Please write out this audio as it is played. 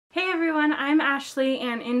I'm Ashley,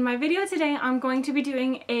 and in my video today I'm going to be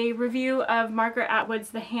doing a review of Margaret Atwood's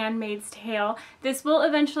The Handmaid's Tale. This will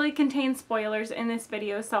eventually contain spoilers in this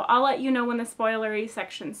video, so I'll let you know when the spoilery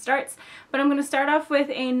section starts, but I'm going to start off with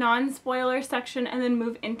a non-spoiler section and then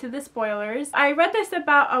move into the spoilers. I read this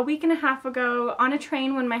about a week and a half ago on a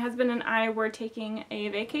train when my husband and I were taking a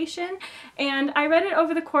vacation, and I read it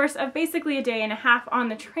over the course of basically a day and a half on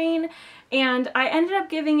the train, and I ended up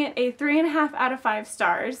giving it a 3.5 out of 5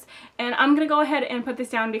 stars. And I'm gonna go ahead and put this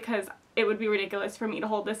down because it would be ridiculous for me to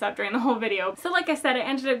hold this up during the whole video. So like I said, I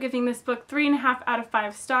ended up giving this book 3.5 out of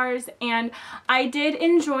 5 stars, and I did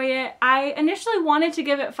enjoy it. I initially wanted to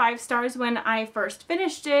give it 5 stars when I first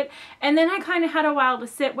finished it, and then I kind of had a while to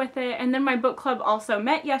sit with it, and then my book club also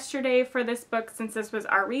met yesterday for this book since this was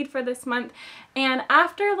our read for this month. And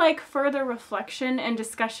after like further reflection and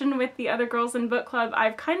discussion with the other girls in book club,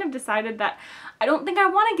 I've kind of decided that I don't think I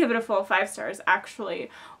want to give it a full 5 stars actually.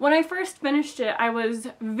 When I first finished it, I was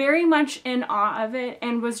very much in awe of it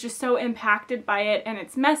and was just so impacted by it and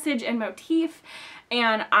its message and motif,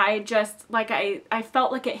 and I just I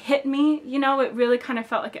felt like it hit me, you know, it really kind of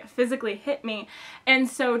felt like it physically hit me. And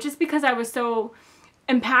so just because I was so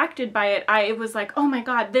impacted by it, I was like, oh my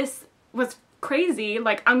god, this was crazy,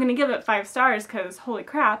 like I'm gonna give it 5 stars because holy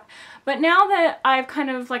crap. But now that I've kind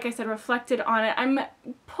of, like I said, reflected on it, I'm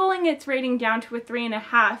pulling its rating down to a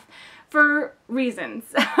 3.5 for reasons.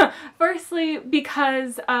 Firstly,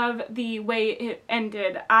 because of the way it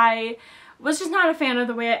ended. I was just not a fan of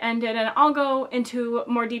the way it ended, and I'll go into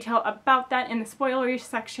more detail about that in the spoilery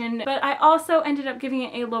section. But I also ended up giving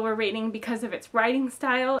it a lower rating because of its writing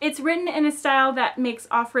style. It's written in a style that makes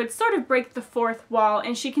Offred sort of break the fourth wall,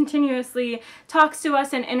 and she continuously talks to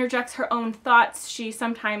us and interjects her own thoughts. She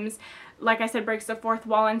sometimes, like I said, breaks the fourth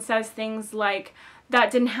wall and says things like, "That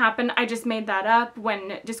didn't happen, I just made that up,"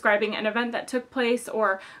 when describing an event that took place,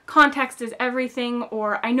 or "Context is everything,"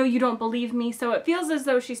 or "I know you don't believe me." So it feels as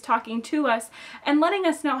though she's talking to us and letting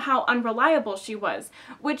us know how unreliable she was,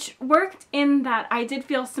 which worked in that I did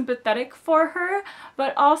feel sympathetic for her,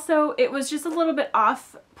 but also it was just a little bit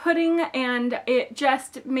off-putting, and it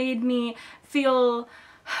just made me feel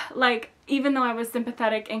like, even though I was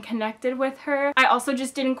sympathetic and connected with her, I also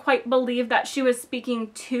just didn't quite believe that she was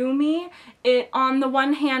speaking to me. It, on the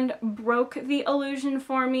one hand, broke the illusion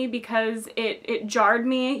for me because it jarred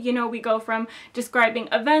me. You know, we go from describing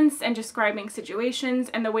events and describing situations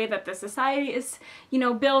and the way that the society is, you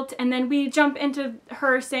know, built, and then we jump into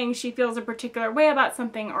her saying she feels a particular way about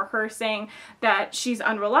something, or her saying that she's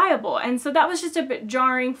unreliable. And so that was just a bit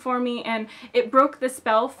jarring for me, and it broke the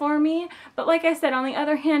spell for me. But like I said, on the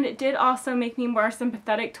other hand, it did also make me more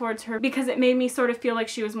sympathetic towards her because it made me sort of feel like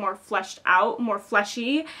she was more fleshed out, more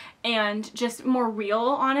fleshy, and just more real,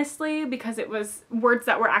 honestly, because it was words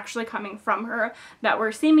that were actually coming from her that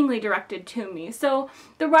were seemingly directed to me. So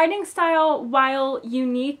the writing style, while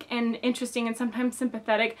unique and interesting and sometimes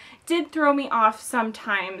sympathetic, did throw me off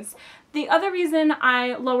sometimes. The other reason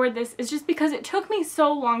I lowered this is just because it took me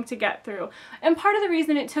so long to get through. And part of the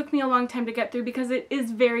reason it took me a long time to get through because it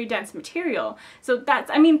is very dense material. So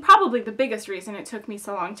that's, I mean, probably the biggest reason it took me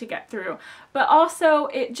so long to get through. But also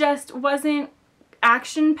it just wasn't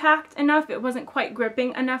action-packed enough. It wasn't quite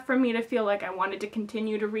gripping enough for me to feel like I wanted to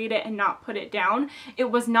continue to read it and not put it down.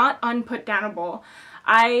 It was not unput-downable.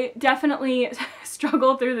 I definitely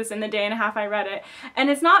struggled through this in the day and a half I read it.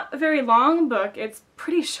 And it's not a very long book. It's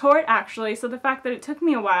pretty short, actually, so the fact that it took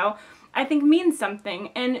me a while, I think, means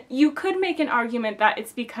something. And you could make an argument that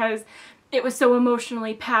it's because it was so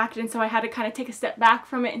emotionally packed, and so I had to kind of take a step back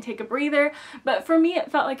from it and take a breather. But for me,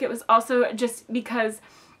 it felt like it was also just because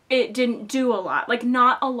it didn't do a lot. Like,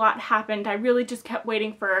 not a lot happened. I really just kept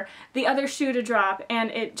waiting for the other shoe to drop,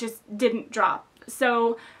 and it just didn't drop.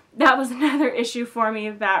 So that was another issue for me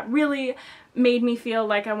that really made me feel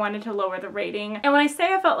like I wanted to lower the rating. And when I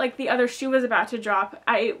say I felt like the other shoe was about to drop,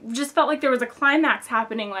 I just felt like there was a climax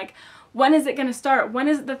happening. Like, when is it going to start? When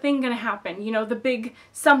is the thing going to happen? You know, the big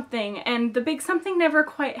something. And the big something never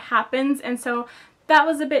quite happens, and so that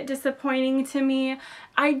was a bit disappointing to me.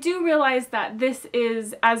 I do realize that this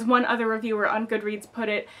is, as one other reviewer on Goodreads put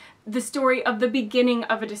it, the story of the beginning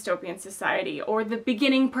of a dystopian society, or the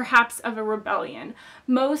beginning perhaps of a rebellion.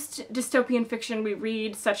 Most dystopian fiction we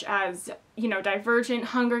read, such as, you know, Divergent,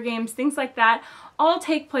 Hunger Games, things like that, all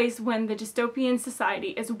take place when the dystopian society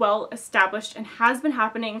is well established and has been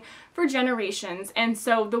happening for generations. And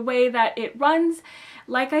so the way that it runs,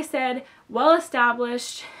 like I said, well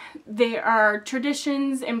established, there are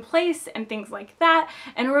traditions in place and things like that,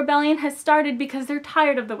 and a rebellion has started because they're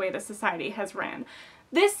tired of the way the society has ran.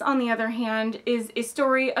 This, on the other hand, is a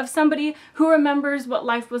story of somebody who remembers what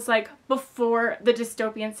life was like before the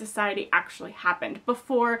dystopian society actually happened,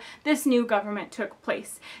 before this new government took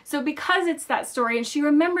place. So because it's that story and she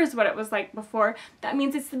remembers what it was like before, that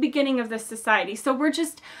means it's the beginning of this society. So we're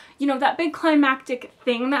just, you know, that big climactic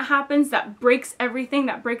thing that happens that breaks everything,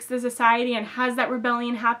 that breaks the society and has that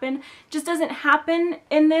rebellion happen, just doesn't happen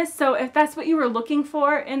in this. So if that's what you were looking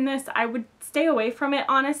for in this, I would stay away from it,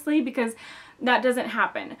 honestly, because that doesn't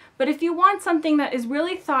happen. But if you want something that is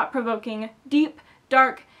really thought-provoking, deep,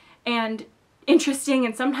 dark, and interesting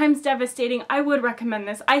and sometimes devastating, I would recommend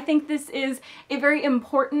this. I think this is a very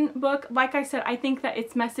important book. Like I said, I think that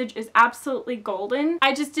its message is absolutely golden.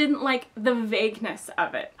 I just didn't like the vagueness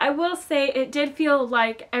of it. I will say it did feel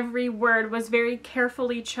like every word was very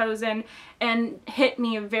carefully chosen and hit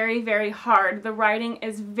me very, very hard. The writing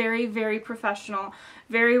is very, very professional,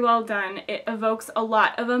 very well done. It evokes a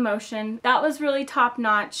lot of emotion. That was really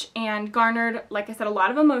top-notch and garnered, like I said, a lot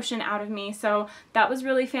of emotion out of me. So that was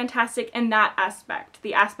really fantastic in that aspect,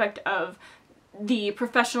 the aspect of the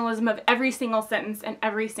professionalism of every single sentence and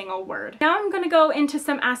every single word. Now I'm going to go into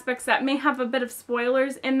some aspects that may have a bit of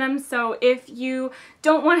spoilers in them, so if you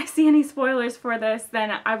don't want to see any spoilers for this,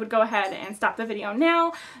 then I would go ahead and stop the video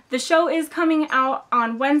now. The show is coming out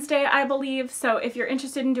on Wednesday, I believe, so if you're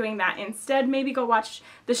interested in doing that instead, maybe go watch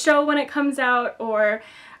the show when it comes out, or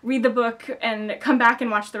read the book and come back and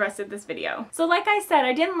watch the rest of this video. So like I said,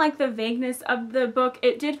 I didn't like the vagueness of the book.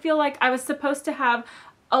 It did feel like I was supposed to have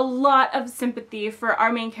a lot of sympathy for our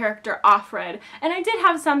main character, Offred, and I did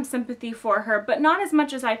have some sympathy for her, but not as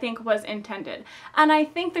much as I think was intended. And I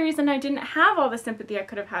think the reason I didn't have all the sympathy I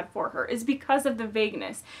could have had for her is because of the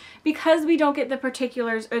vagueness. Because we don't get the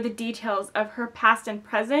particulars or the details of her past and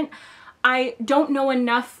present, I don't know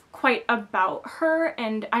enough quite about her,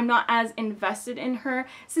 and I'm not as invested in her.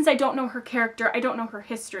 Since I don't know her character, I don't know her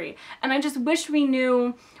history, and I just wish we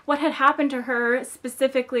knew what had happened to her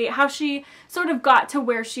specifically, how she sort of got to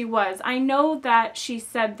where she was. I know that she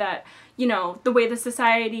said that, you know, the way the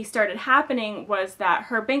society started happening was that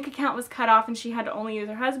her bank account was cut off and she had to only use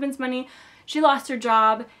her husband's money. She lost her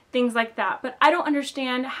job, things like that. But I don't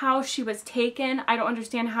understand how she was taken. I don't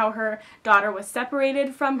understand how her daughter was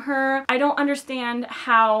separated from her. I don't understand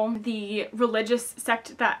how the religious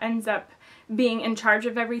sect that ends up being in charge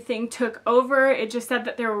of everything took over. It just said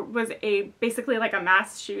that there was basically like a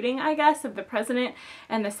mass shooting, I guess, of the president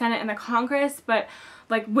and the Senate and the Congress, but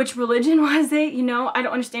like which religion was it? You know, I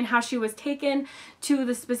don't understand how she was taken to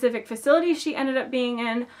the specific facility she ended up being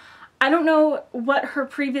in. I don't know what her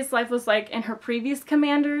previous life was like in her previous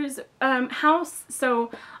commander's house, so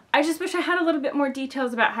I just wish I had a little bit more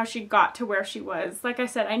details about how she got to where she was. Like I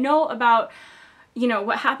said, I know about, you know,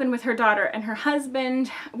 what happened with her daughter and her husband.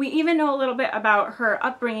 We even know a little bit about her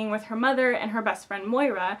upbringing with her mother and her best friend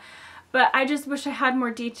Moira, but I just wish I had more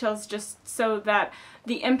details just so that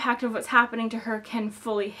the impact of what's happening to her can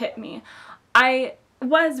fully hit me. I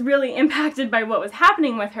was really impacted by what was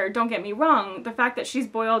happening with her, don't get me wrong. The fact that she's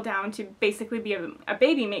boiled down to basically be a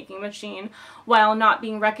baby making machine while not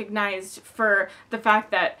being recognized for the fact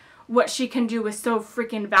that what she can do is so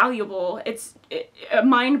freaking valuable. It's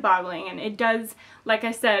mind-boggling, and it does, like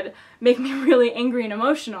I said, make me really angry and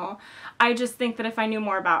emotional. I just think that if I knew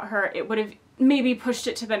more about her, it would have maybe pushed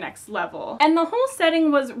it to the next level. And the whole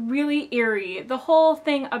setting was really eerie. The whole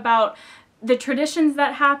thing about the traditions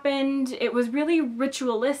that happened, it was really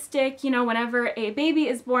ritualistic. You know, whenever a baby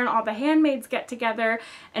is born, all the handmaids get together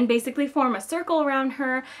and basically form a circle around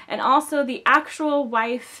her, and also the actual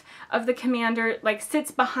wife of the commander like sits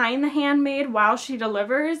behind the handmaid while she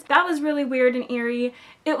delivers. That was really weird and eerie.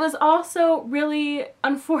 It was also really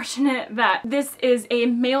unfortunate that this is a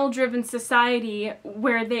male-driven society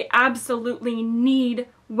where they absolutely need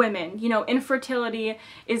women. You know, infertility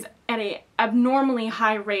is at an abnormally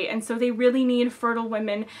high rate, and so they really need fertile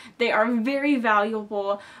women. They are very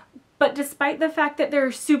valuable, but despite the fact that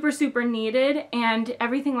they're super, super needed and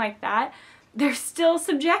everything like that, they're still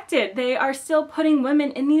subjected. They are still putting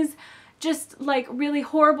women in these just like really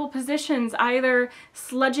horrible positions, either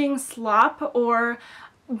sludging slop or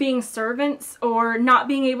being servants or not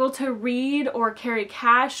being able to read or carry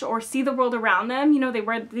cash or see the world around them. You know, they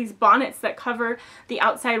wear these bonnets that cover the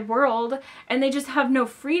outside world and they just have no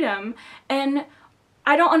freedom. And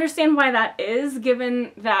I don't understand why that is,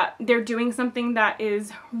 given that they're doing something that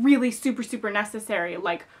is really super, super necessary,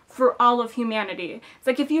 like for all of humanity. It's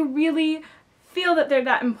like, if you really feel that they're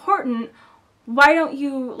that important, why don't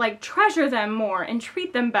you like treasure them more and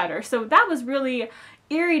treat them better? So that was really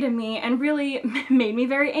eerie to me and really made me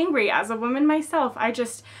very angry as a woman myself. I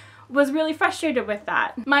just was really frustrated with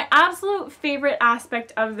that. My absolute favorite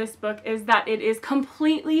aspect of this book is that it is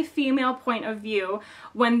completely female point of view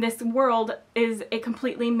when this world is a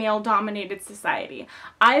completely male-dominated society.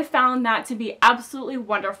 I found that to be absolutely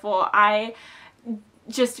wonderful. I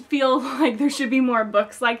just feel like there should be more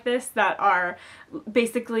books like this that are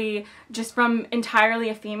basically just from entirely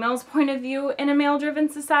a female's point of view in a male-driven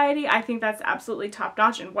society. I think that's absolutely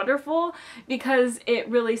top-notch and wonderful because it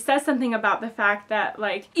really says something about the fact that,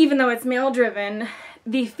 like, even though it's male-driven,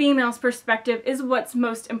 the female's perspective is what's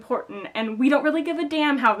most important, and we don't really give a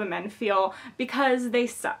damn how the men feel because they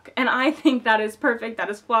suck. And I think that is perfect, that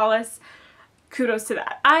is flawless. Kudos to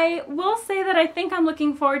that. I will say that I think I'm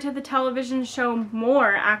looking forward to the television show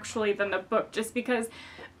more actually than the book, just because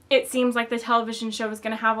it seems like the television show is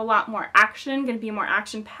going to have a lot more action, going to be more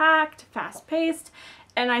action-packed, fast-paced,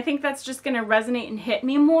 and I think that's just going to resonate and hit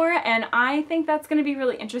me more, and I think that's going to be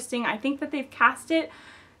really interesting. I think that they've cast it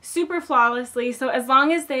super flawlessly, so as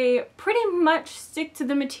long as they pretty much stick to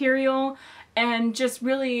the material and just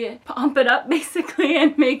really pump it up basically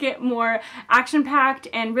and make it more action-packed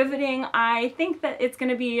and riveting, I think that it's going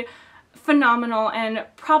to be phenomenal and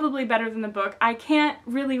probably better than the book. I can't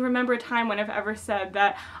really remember a time when I've ever said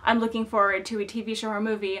that I'm looking forward to a TV show or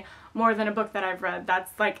movie more than a book that I've read.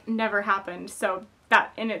 That's like never happened, so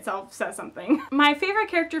that in itself says something. My favorite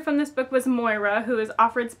character from this book was Moira, who is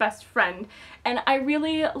Offred's best friend, and I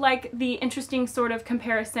really like the interesting sort of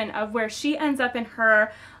comparison of where she ends up in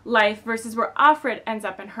her life versus where Offred ends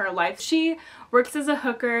up in her life. She works as a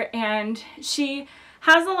hooker and she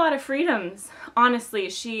has a lot of freedoms, honestly.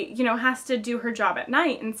 She, you know, has to do her job at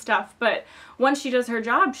night and stuff, but once she does her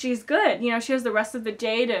job, she's good. You know, she has the rest of the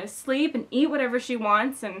day to sleep and eat whatever she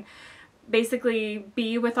wants and basically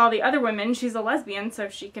be with all the other women. She's a lesbian, so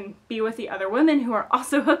she can be with the other women who are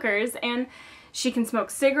also hookers, and she can smoke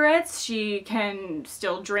cigarettes, she can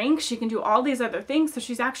still drink, she can do all these other things, so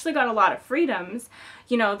she's actually got a lot of freedoms.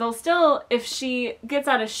 You know, they'll still, if she gets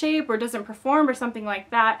out of shape or doesn't perform or something like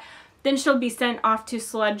that, then she'll be sent off to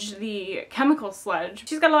sludge the chemical sludge.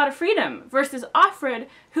 She's got a lot of freedom, versus Offred,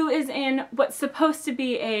 who is in what's supposed to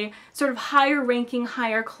be a sort of higher ranking,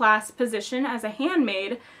 higher class position as a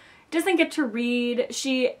handmaid, doesn't get to read,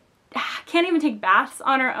 she can't even take baths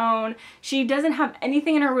on her own, she doesn't have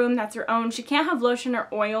anything in her room that's her own, she can't have lotion or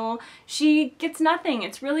oil, she gets nothing,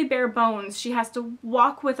 it's really bare bones. She has to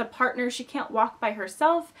walk with a partner, she can't walk by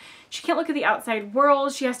herself, she can't look at the outside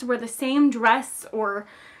world, she has to wear the same dress or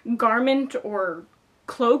garment or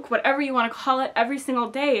cloak, whatever you want to call it, every single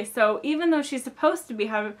day. So even though she's supposed to be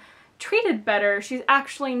treated better, she's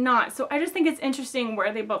actually not. So I just think it's interesting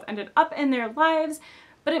where they both ended up in their lives.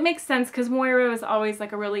 But it makes sense because Moira was always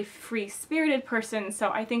like a really free-spirited person,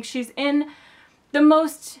 so I think she's in the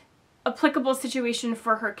most applicable situation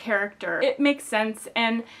for her character. It makes sense,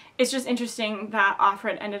 and it's just interesting that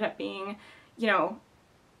Offred ended up being, you know,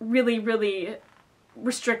 really, really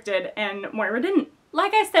restricted and Moira didn't.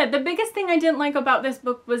 Like I said, the biggest thing I didn't like about this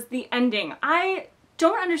book was the ending. I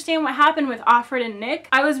don't understand what happened with Offred and Nick.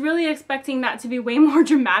 I was really expecting that to be way more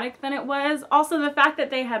dramatic than it was. Also, the fact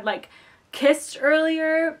that they had like kissed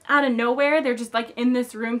earlier out of nowhere, they're just like in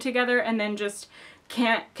this room together and then just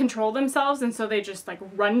can't control themselves, and so they just like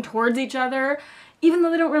run towards each other even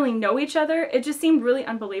though they don't really know each other. It just seemed really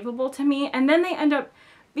unbelievable to me, and then they end up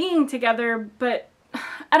being together, but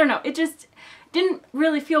I don't know, it just didn't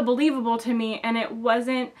really feel believable to me, and it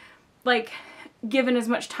wasn't like given as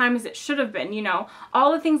much time as it should have been. You know,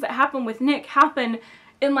 all the things that happen with Nick happen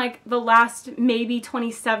in like the last maybe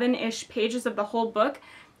 27-ish pages of the whole book,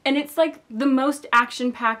 and it's like the most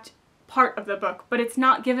action-packed part of the book, but it's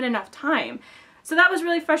not given enough time. So that was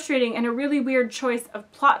really frustrating and a really weird choice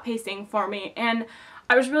of plot pacing for me, and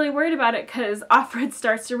I was really worried about it because Offred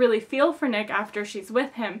starts to really feel for Nick after she's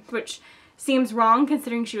with him, which seems wrong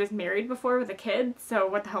considering she was married before with a kid, so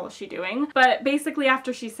what the hell is she doing? But basically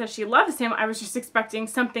after she says she loves him, I was just expecting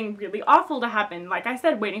something really awful to happen, like I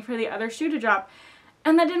said, waiting for the other shoe to drop.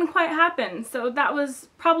 And that didn't quite happen, so that was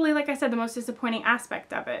probably, like I said, the most disappointing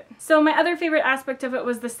aspect of it. So my other favorite aspect of it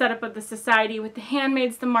was the setup of the society with the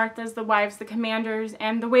handmaids, the Marthas, the wives, the commanders,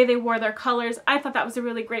 and the way they wore their colors. I thought that was a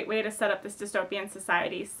really great way to set up this dystopian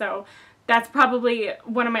society, so that's probably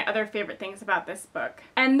one of my other favorite things about this book.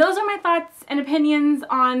 And those are my thoughts and opinions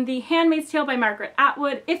on The Handmaid's Tale by Margaret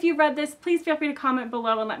Atwood. If you read this, please feel free to comment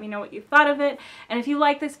below and let me know what you thought of it. And if you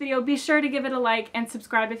like this video, be sure to give it a like and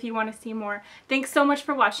subscribe if you want to see more. Thanks so much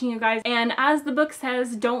for watching, you guys. And as the book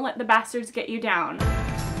says, don't let the bastards get you down.